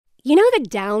You know the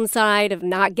downside of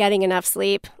not getting enough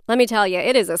sleep? Let me tell you,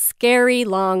 it is a scary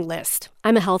long list.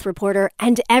 I'm a health reporter,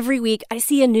 and every week I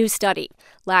see a new study.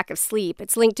 Lack of sleep,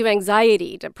 it's linked to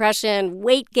anxiety, depression,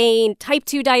 weight gain, type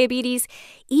 2 diabetes,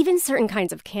 even certain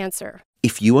kinds of cancer.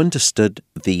 If you understood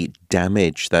the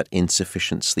damage that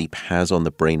insufficient sleep has on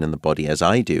the brain and the body as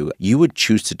I do, you would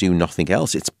choose to do nothing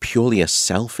else. It's purely a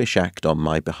selfish act on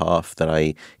my behalf that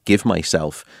I give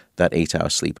myself that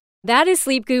 8-hour sleep. That is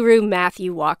sleep guru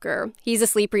Matthew Walker. He's a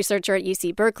sleep researcher at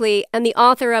UC Berkeley and the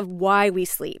author of Why We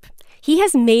Sleep. He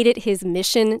has made it his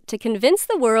mission to convince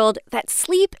the world that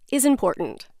sleep is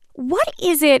important. What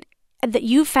is it that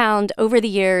you found over the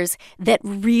years that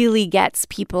really gets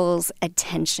people's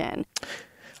attention?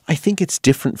 I think it's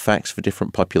different facts for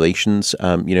different populations.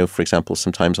 For example,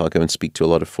 sometimes I'll go and speak to a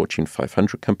lot of Fortune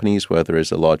 500 companies where there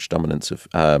is a large dominance of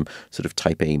sort of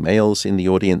type A males in the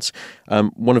audience.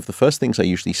 One of the first things I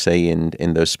usually say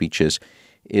in those speeches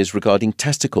is regarding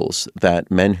testicles,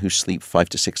 that men who sleep 5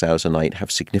 to 6 hours a night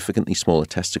have significantly smaller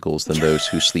testicles than those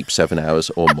who sleep 7 hours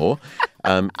or more.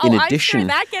 In addition, I'm sure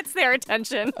that gets their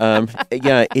attention.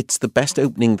 It's the best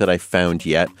opening that I've found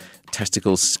yet.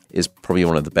 Testicles is probably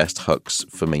one of the best hooks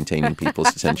for maintaining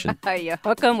people's attention. You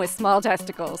hook them with small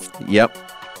testicles. Yep.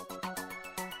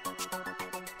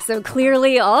 So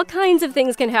clearly, all kinds of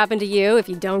things can happen to you if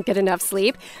you don't get enough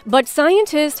sleep. But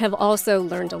scientists have also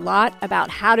learned a lot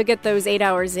about how to get those 8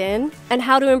 hours in and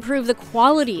how to improve the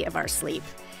quality of our sleep.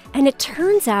 And it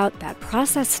turns out that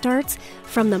process starts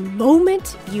from the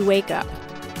moment you wake up.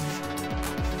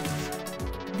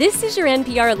 This is your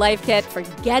NPR Life Kit for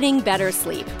getting better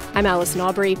sleep. I'm Allison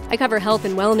Aubrey. I cover health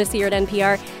and wellness here at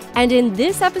NPR. And in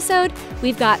this episode,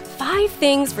 we've got 5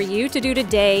 things for you to do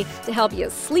today to help you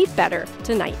sleep better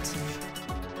tonight.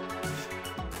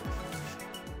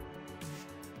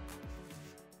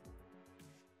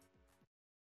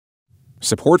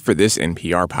 Support for this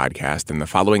NPR podcast and the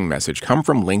following message come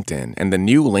from LinkedIn and the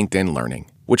new LinkedIn Learning,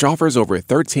 which offers over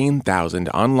 13,000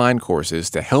 online courses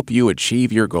to help you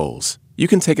achieve your goals. You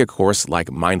can take a course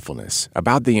like Mindfulness,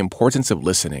 about the importance of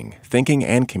listening, thinking,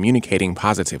 and communicating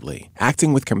positively,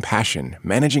 acting with compassion,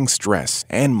 managing stress,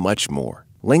 and much more.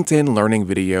 LinkedIn Learning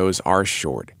videos are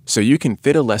short, so you can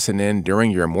fit a lesson in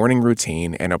during your morning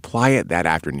routine and apply it that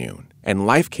afternoon. And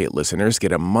Life Kit listeners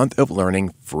get a month of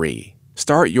learning free.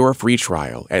 Start your free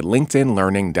trial at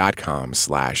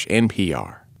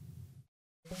linkedinlearning.com/NPR.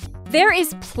 There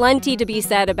is plenty to be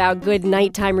said about good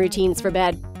nighttime routines for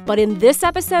bed. But in this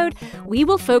episode, we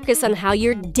will focus on how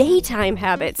your daytime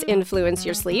habits influence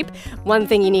your sleep. One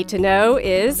thing you need to know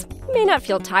is you may not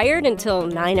feel tired until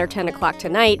 9 or 10 o'clock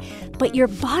tonight, but your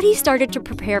body started to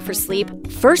prepare for sleep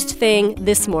first thing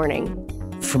this morning.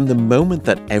 From the moment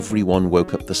that everyone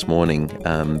woke up this morning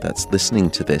that's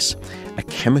listening to this, a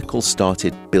chemical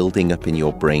started building up in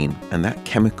your brain, and that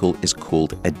chemical is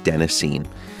called adenosine.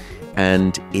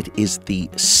 And it is the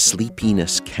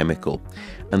sleepiness chemical.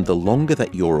 And the longer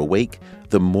that you're awake,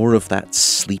 the more of that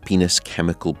sleepiness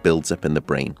chemical builds up in the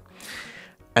brain.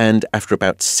 And after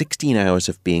about 16 hours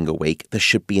of being awake, there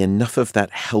should be enough of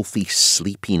that healthy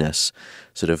sleepiness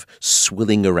sort of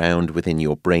swilling around within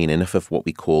your brain, enough of what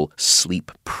we call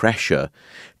sleep pressure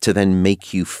to then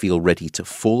make you feel ready to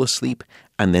fall asleep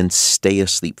and then stay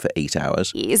asleep for 8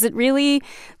 hours. Is it really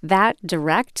that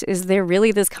direct? Is there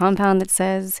really this compound that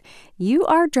says, you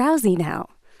are drowsy now?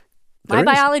 My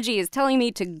biology is telling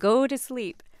me to go to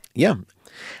sleep. Yeah.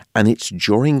 And it's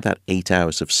during that 8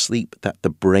 hours of sleep that the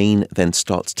brain then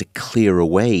starts to clear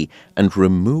away and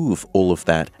remove all of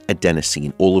that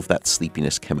adenosine, all of that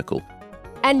sleepiness chemical.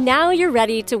 And now you're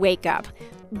ready to wake up.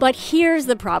 But here's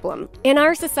the problem. In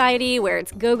our society where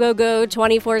it's go, go, go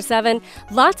 24/7,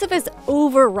 lots of us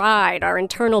override our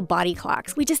internal body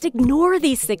clocks. We just ignore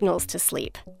these signals to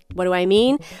sleep. What do I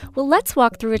mean? Well, let's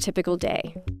walk through a typical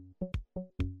day.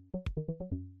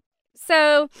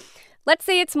 So, let's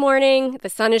say it's morning, the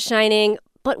sun is shining,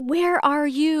 but where are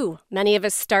you? Many of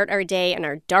us start our day in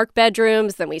our dark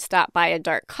bedrooms, then we stop by a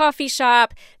dark coffee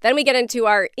shop, then we get into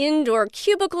our indoor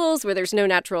cubicles where there's no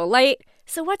natural light.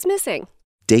 So what's missing?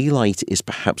 Daylight is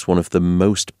perhaps one of the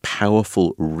most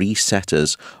powerful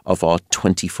resetters of our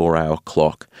 24-hour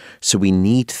clock. So we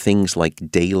need things like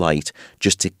daylight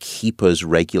just to keep us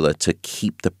regular, to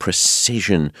keep the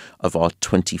precision of our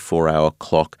 24-hour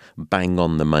clock bang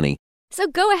on the money. So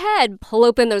go ahead, pull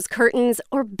open those curtains,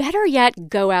 or better yet,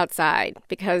 go outside,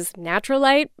 because natural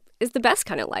light is the best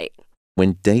kind of light.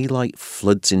 When daylight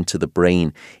floods into the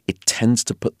brain, it tends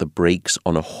to put the brakes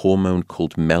on a hormone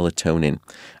called melatonin.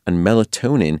 And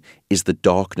melatonin is the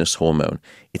darkness hormone.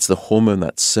 It's the hormone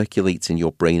that circulates in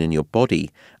your brain and your body,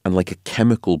 and like a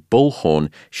chemical bullhorn,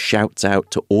 shouts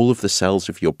out to all of the cells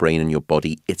of your brain and your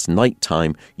body, it's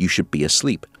nighttime, you should be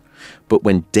asleep. But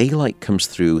when daylight comes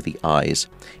through the eyes,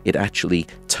 it actually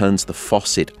turns the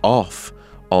faucet off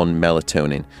on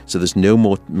melatonin. So there's no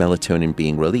more melatonin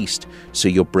being released. So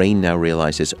your brain now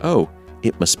realizes, oh,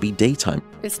 it must be daytime.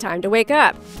 It's time to wake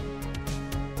up.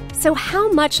 So how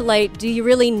much light do you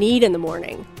really need in the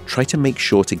morning? Try to make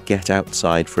sure to get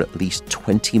outside for at least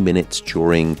 20 minutes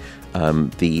during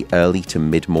the early to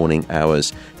mid-morning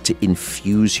hours to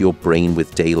infuse your brain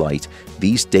with daylight.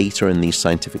 These data and these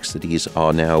scientific studies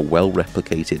are now well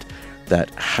replicated that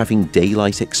having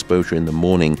daylight exposure in the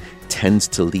morning tends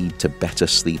to lead to better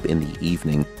sleep in the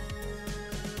evening.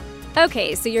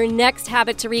 Okay, so your next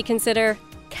habit to reconsider,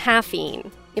 caffeine.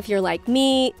 If you're like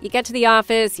me, you get to the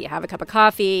office, you have a cup of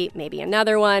coffee, maybe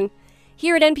another one.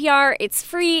 Here at NPR, it's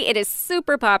free, it is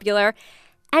super popular,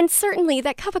 and certainly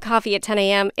that cup of coffee at 10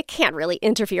 a.m., it can't really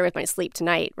interfere with my sleep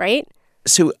tonight, right?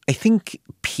 So I think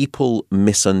people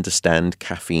misunderstand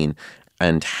caffeine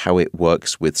and how it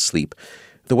works with sleep.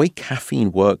 The way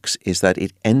caffeine works is that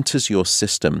it enters your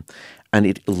system and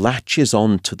it latches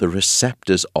on to the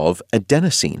receptors of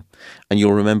adenosine. And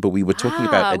you'll remember we were talking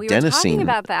about adenosine. We were talking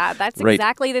about that. That's right.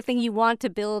 Exactly the thing you want to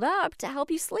build up to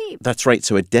help you sleep. That's right.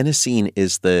 So adenosine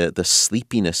is the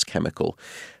sleepiness chemical.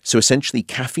 So essentially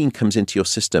caffeine comes into your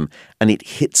system and it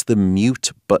hits the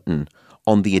mute button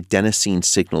on the adenosine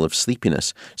signal of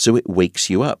sleepiness. So it wakes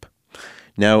you up.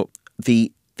 Now,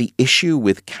 the issue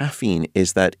with caffeine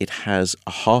is that it has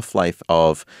a half-life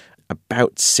of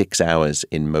about 6 hours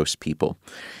in most people.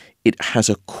 It has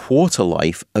a quarter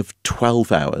life of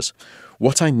 12 hours.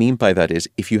 What I mean by that is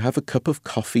if you have a cup of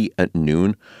coffee at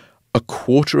noon, a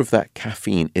quarter of that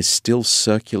caffeine is still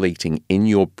circulating in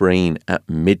your brain at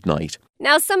midnight.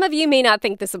 Now, some of you may not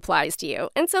think this applies to you,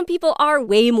 and some people are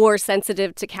way more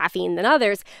sensitive to caffeine than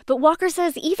others, but Walker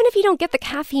says even if you don't get the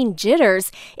caffeine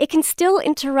jitters, it can still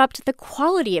interrupt the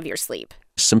quality of your sleep.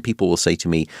 Some people will say to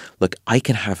me, look, I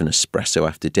can have an espresso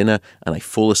after dinner and I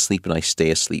fall asleep and I stay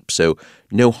asleep. So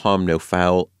no harm, no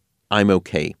foul. I'm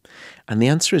okay. And the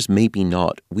answer is maybe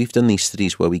not. We've done these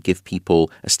studies where we give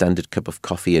people a standard cup of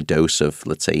coffee, a dose of,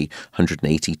 let's say,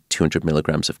 180, 200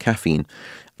 milligrams of caffeine.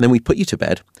 And then we put you to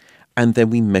bed and then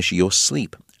we measure your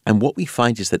sleep. And what we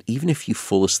find is that even if you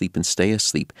fall asleep and stay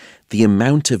asleep, the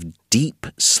amount of deep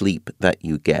sleep that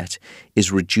you get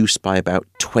is reduced by about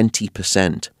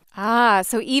 20%.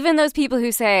 So even those people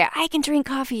who say, I can drink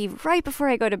coffee right before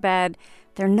I go to bed,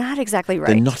 they're not exactly right.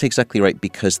 They're not exactly right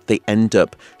because they end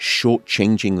up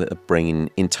shortchanging the brain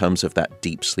in terms of that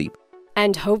deep sleep.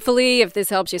 And hopefully, if this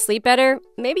helps you sleep better,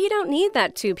 maybe you don't need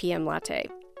that 2 p.m. latte.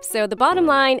 So the bottom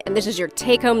line, and this is your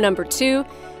take-home number 2,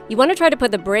 you want to try to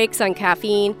put the brakes on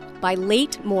caffeine by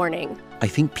late morning. I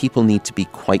think people need to be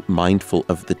quite mindful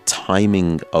of the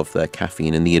timing of their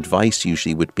caffeine. And the advice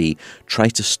usually would be try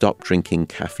to stop drinking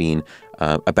caffeine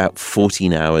about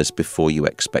 14 hours before you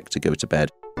expect to go to bed.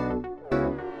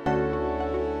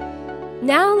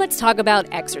 Now let's talk about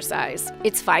exercise.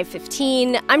 It's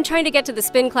 5:15. I'm trying to get to the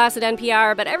spin class at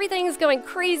NPR, but everything is going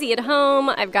crazy at home.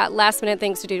 I've got last-minute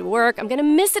things to do to work. I'm going to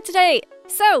miss it today.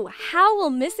 So how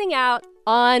will missing out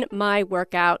on my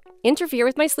workout interfere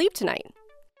with my sleep tonight?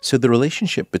 So the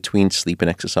relationship between sleep and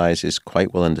exercise is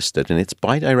quite well understood, and it's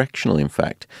bidirectional, in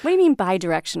fact. What do you mean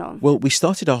bidirectional? Well, we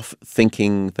started off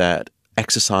thinking that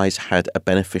exercise had a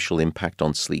beneficial impact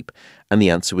on sleep, and the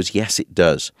answer was yes, it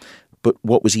does. But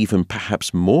what was even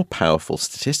perhaps more powerful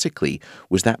statistically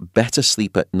was that better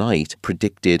sleep at night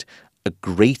predicted a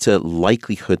greater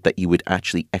likelihood that you would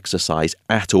actually exercise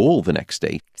at all the next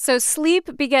day. So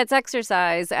sleep begets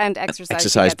exercise, and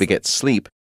exercise begets sleep.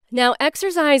 Now,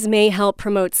 exercise may help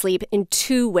promote sleep in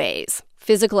 2 ways.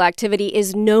 Physical activity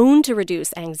is known to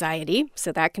reduce anxiety,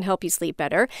 so that can help you sleep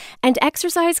better. And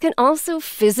exercise can also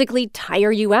physically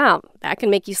tire you out. That can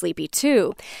make you sleepy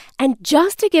too. And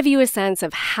just to give you a sense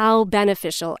of how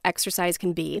beneficial exercise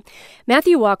can be,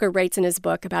 Matthew Walker writes in his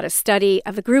book about a study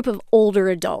of a group of older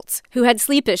adults who had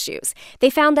sleep issues.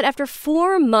 They found that after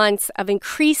 4 months of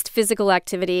increased physical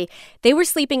activity, they were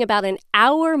sleeping about an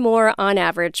hour more on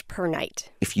average per night.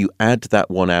 If you add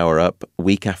that 1 hour up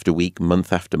week after week,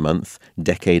 month after month,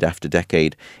 decade after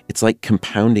decade, it's like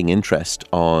compounding interest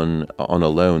on a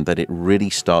loan that it really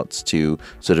starts to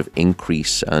sort of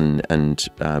increase and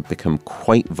become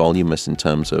quite voluminous in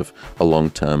terms of a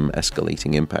long-term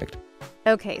escalating impact.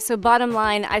 Okay, so bottom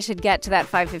line, I should get to that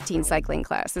 5:15 cycling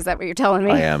class. Is that what you're telling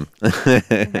me? I am.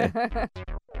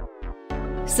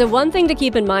 So one thing to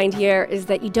keep in mind here is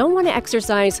that you don't want to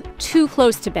exercise too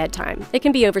close to bedtime. It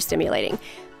can be overstimulating.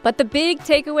 But the big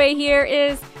takeaway here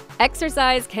is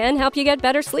exercise can help you get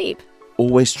better sleep.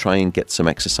 Always try and get some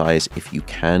exercise if you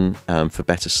can for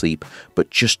better sleep, but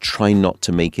just try not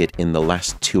to make it in the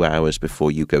last 2 hours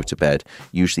before you go to bed.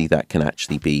 Usually that can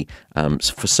actually be,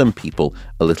 for some people,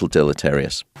 a little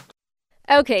deleterious.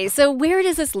 Okay, so where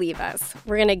does this leave us?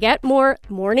 We're going to get more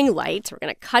morning light. We're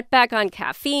going to cut back on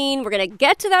caffeine. We're going to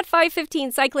get to that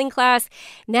 5:15 cycling class.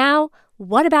 Now,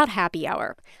 what about happy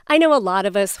hour? I know a lot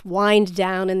of us wind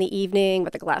down in the evening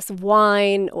with a glass of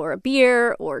wine or a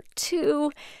beer or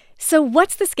two. So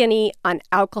what's the skinny on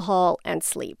alcohol and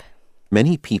sleep?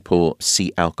 Many people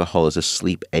see alcohol as a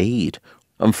sleep aid.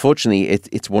 Unfortunately,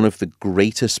 it's one of the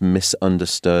greatest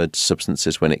misunderstood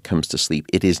substances when it comes to sleep.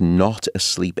 It is not a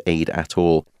sleep aid at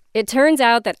all. It turns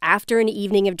out that after an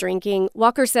evening of drinking,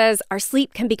 Walker says our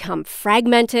sleep can become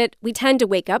fragmented, we tend to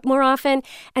wake up more often,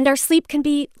 and our sleep can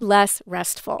be less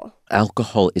restful.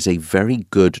 Alcohol is a very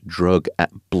good drug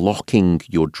at blocking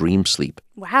your dream sleep.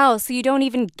 Wow, so you don't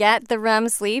even get the REM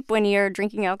sleep when you're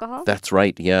drinking alcohol? That's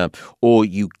right, yeah. Or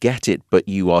you get it, but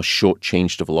you are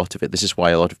shortchanged of a lot of it. This is why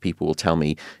a lot of people will tell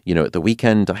me, at the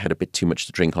weekend I had a bit too much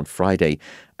to drink on Friday,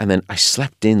 and then I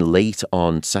slept in late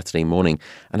on Saturday morning,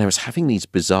 and I was having these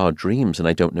bizarre dreams, and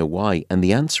I don't know why. And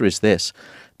the answer is this,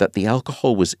 that the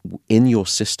alcohol was in your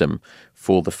system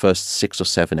for the first 6 or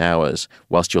 7 hours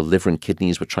whilst your liver and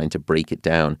kidneys were trying to break it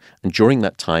down. And during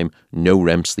that time, no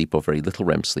REM sleep or very little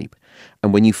REM sleep.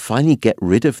 And when you finally get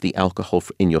rid of the alcohol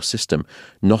in your system,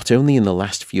 not only in the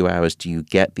last few hours do you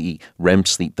get the REM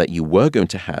sleep that you were going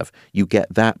to have, you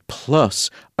get that plus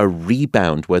a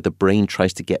rebound where the brain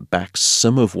tries to get back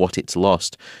some of what it's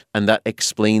lost. And that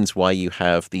explains why you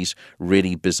have these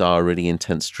really bizarre, really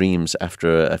intense dreams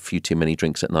after a few too many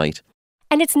drinks at night.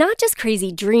 And it's not just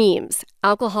crazy dreams.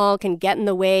 Alcohol can get in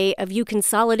the way of you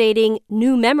consolidating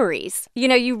new memories.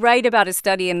 You write about a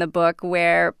study in the book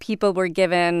where people were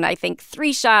given, I think,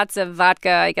 3 shots of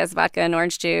vodka and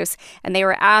orange juice, and they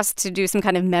were asked to do some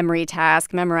kind of memory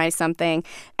task, memorize something.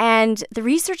 And the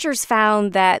researchers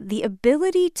found that the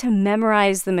ability to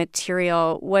memorize the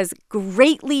material was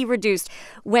greatly reduced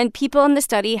when people in the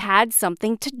study had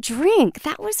something to drink.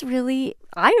 That was really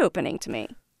eye-opening to me.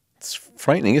 It's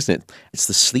frightening, isn't it? It's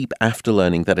the sleep after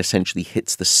learning that essentially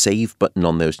hits the save button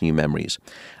on those new memories.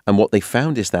 And what they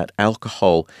found is that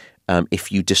alcohol,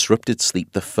 if you disrupted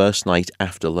sleep the first night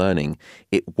after learning,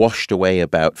 it washed away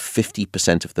about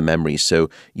 50% of the memories. So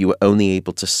you were only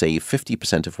able to save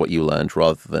 50% of what you learned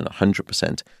rather than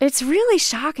 100%. It's really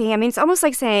shocking. I mean, it's almost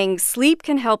like saying sleep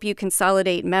can help you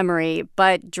consolidate memory,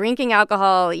 but drinking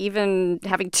alcohol, even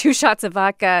having 2 shots of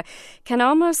vodka, can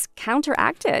almost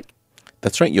counteract it.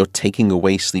 That's right. You're taking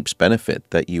away sleep's benefit,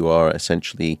 that you are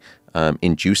essentially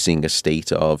inducing a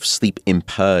state of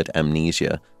sleep-impaired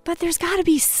amnesia. But there's got to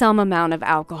be some amount of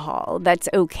alcohol that's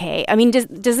okay. I mean, does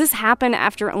this happen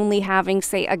after only having,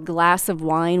 say, a glass of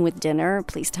wine with dinner?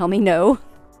 Please tell me no.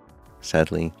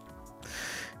 Sadly,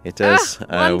 it does.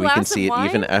 We can see it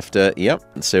even after. Yep.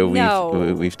 So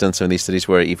we've done some of these studies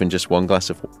where even just one glass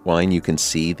of wine, you can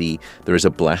see there is a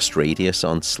blast radius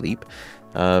on sleep.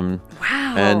 Wow.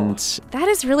 And that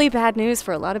is really bad news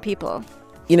for a lot of people.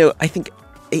 I think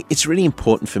it's really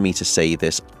important for me to say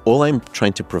this. All I'm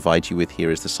trying to provide you with here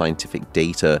is the scientific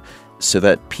data so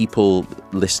that people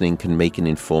listening can make an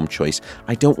informed choice.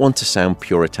 I don't want to sound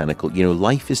puritanical.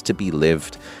 Life is to be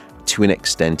lived to an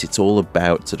extent. It's all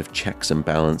about sort of checks and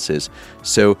balances.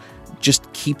 So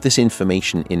just keep this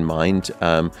information in mind,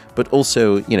 but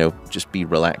also, just be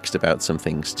relaxed about some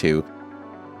things too.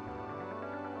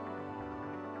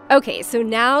 Okay, so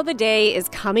now the day is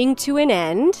coming to an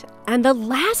end, and the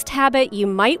last habit you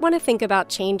might want to think about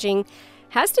changing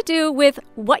has to do with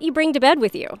what you bring to bed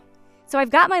with you. So I've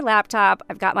got my laptop,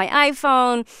 I've got my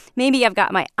iPhone, maybe I've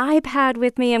got my iPad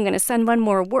with me. I'm going to send one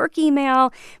more work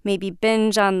email, maybe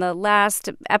binge on the last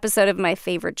episode of my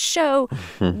favorite show.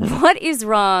 What is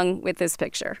wrong with this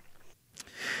picture?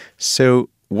 So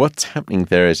what's happening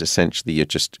there is essentially you're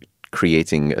just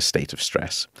creating a state of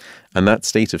stress. And that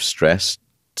state of stress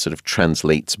sort of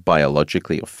translates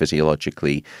biologically or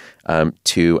physiologically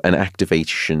to an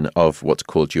activation of what's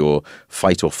called your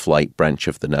fight or flight branch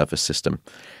of the nervous system.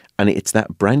 And it's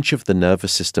that branch of the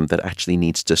nervous system that actually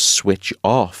needs to switch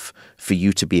off for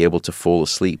you to be able to fall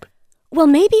asleep. Well,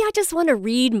 maybe I just want to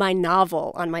read my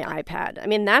novel on my iPad. I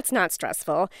mean, that's not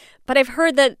stressful. But I've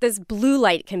heard that this blue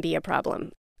light can be a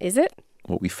problem. Is it?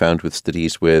 What we found with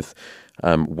studies with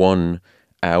one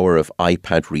hour of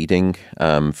iPad reading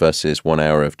versus 1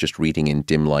 hour of just reading in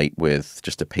dim light with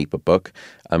just a paper book,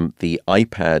 the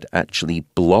iPad actually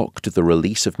blocked the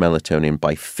release of melatonin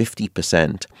by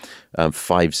 50%,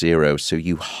 50. So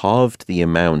you halved the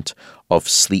amount of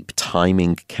sleep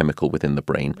timing chemical within the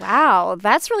brain. Wow,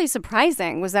 that's really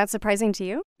surprising. Was that surprising to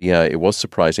you? Yeah, it was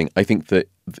surprising. I think that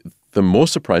the more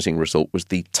surprising result was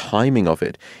the timing of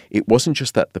it. It wasn't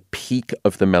just that the peak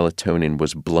of the melatonin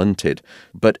was blunted,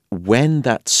 but when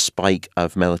that spike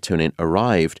of melatonin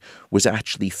arrived was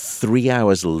actually 3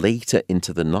 hours later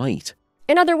into the night.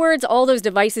 In other words, all those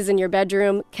devices in your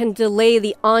bedroom can delay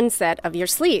the onset of your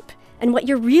sleep. And what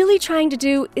you're really trying to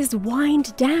do is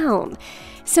wind down.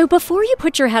 So before you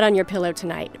put your head on your pillow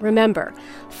tonight, remember,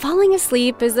 falling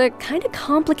asleep is a kind of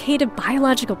complicated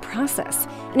biological process,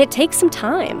 and it takes some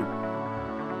time.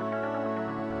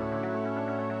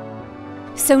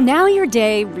 So now your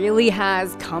day really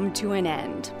has come to an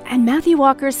end. And Matthew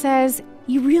Walker says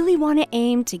you really want to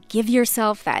aim to give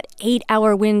yourself that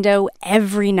 8-hour window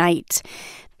every night.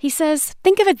 He says,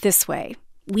 think of it this way.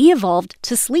 We evolved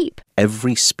to sleep.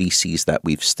 Every species that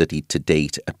we've studied to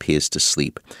date appears to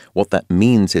sleep. What that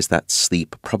means is that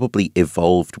sleep probably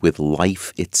evolved with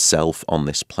life itself on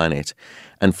this planet.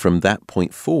 And from that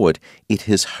point forward, it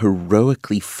has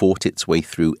heroically fought its way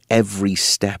through every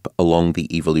step along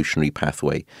the evolutionary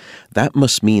pathway. That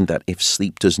must mean that if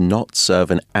sleep does not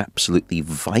serve an absolutely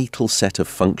vital set of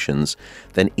functions,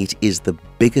 then it is the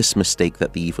biggest mistake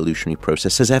that the evolutionary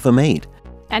process has ever made.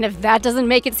 And if that doesn't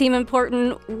make it seem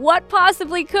important, what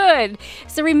possibly could?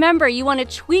 So remember, you want to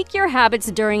tweak your habits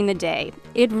during the day.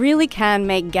 It really can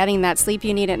make getting that sleep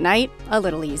you need at night a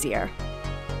little easier.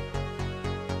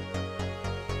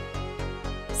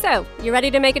 So, you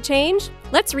ready to make a change?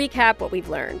 Let's recap what we've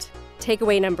learned.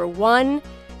 Takeaway number 1,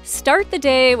 start the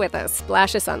day with a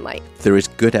splash of sunlight. There is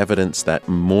good evidence that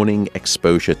morning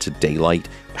exposure to daylight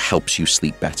helps you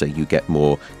sleep better. You get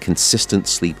more consistent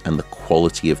sleep, and the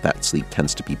quality of that sleep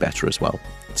tends to be better as well.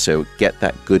 So get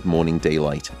that good morning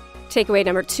daylight. Takeaway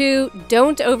number 2,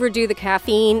 don't overdo the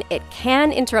caffeine. It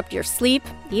can interrupt your sleep,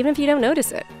 even if you don't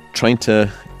notice it. Trying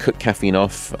to cut caffeine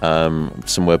off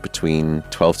somewhere between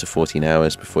 12 to 14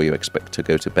 hours before you expect to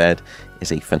go to bed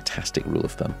is a fantastic rule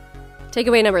of thumb.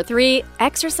 Takeaway number 3,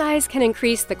 exercise can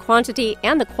increase the quantity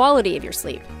and the quality of your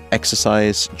sleep.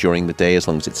 Exercise during the day, as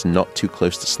long as it's not too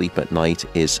close to sleep at night,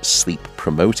 is sleep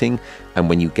promoting. And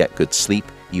when you get good sleep,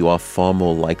 you are far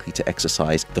more likely to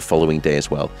exercise the following day as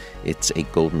well. It's a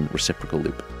golden reciprocal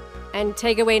loop. And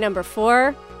takeaway number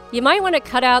 4, you might want to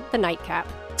cut out the nightcap.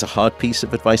 It's a hard piece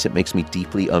of advice. It makes me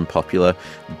deeply unpopular,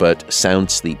 but sound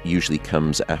sleep usually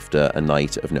comes after a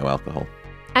night of no alcohol.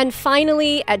 And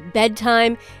finally, at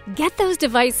bedtime, get those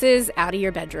devices out of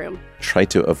your bedroom. Try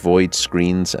to avoid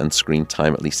screens and screen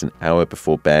time at least an hour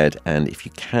before bed, and if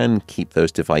you can, keep those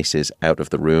devices out of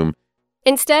the room.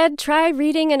 Instead, try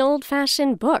reading an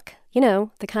old-fashioned book. You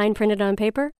know, the kind printed on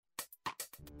paper.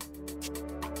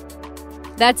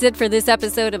 That's it for this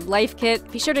episode of Life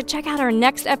Kit. Be sure to check out our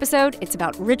next episode. It's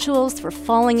about rituals for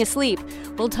falling asleep.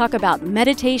 We'll talk about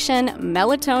meditation,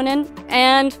 melatonin,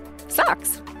 and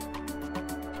socks.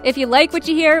 If you like what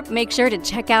you hear, make sure to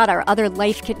check out our other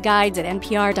Life Kit guides at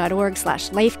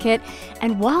npr.org/lifekit.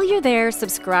 And while you're there,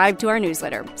 subscribe to our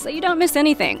newsletter so you don't miss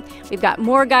anything. We've got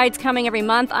more guides coming every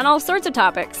month on all sorts of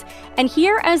topics. And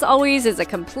here, as always, is a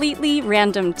completely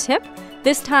random tip,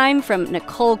 this time from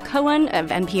Nicole Cohen of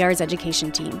NPR's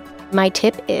education team. My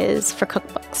tip is for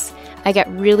cookbooks. I get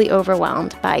really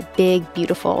overwhelmed by big,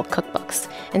 beautiful cookbooks.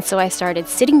 And so I started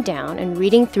sitting down and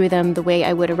reading through them the way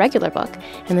I would a regular book,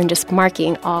 and then just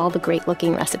marking all the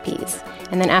great-looking recipes.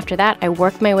 And then after that, I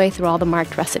work my way through all the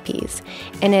marked recipes.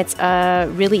 And it's a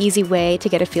really easy way to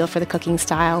get a feel for the cooking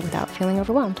style without feeling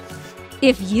overwhelmed.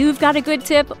 If you've got a good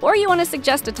tip or you want to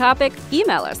suggest a topic,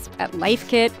 email us at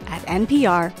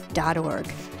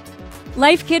lifekit@npr.org.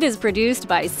 Life Kit is produced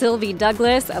by Sylvie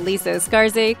Douglas, Elisa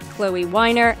Escarze, Chloe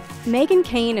Weiner. Megan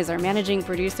Kane is our managing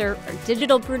producer. Our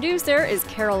digital producer is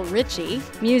Carol Ritchie.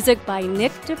 Music by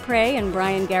Nick Dupre and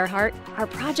Brian Gerhardt. Our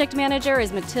project manager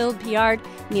is Mathilde Piard.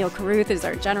 Neil Carruth is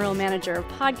our general manager of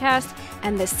podcast.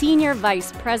 And the senior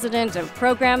vice president of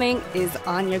programming is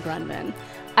Anya Grundman.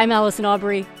 I'm Allison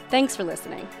Aubrey. Thanks for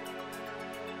listening.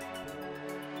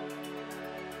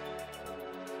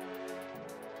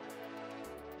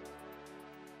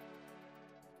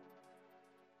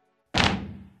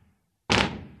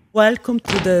 Welcome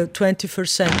to the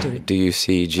 21st century. Do you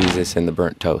see Jesus in the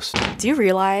burnt toast? Do you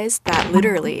realize that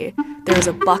literally there's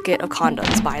a bucket of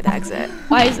condoms by the exit?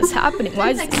 Why is this happening? Why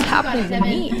is this happening to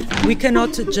me? We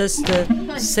cannot just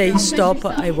say, stop,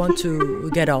 I want to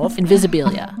get off.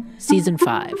 Invisibilia. Season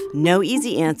 5. No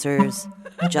easy answers,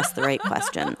 just the right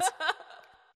questions.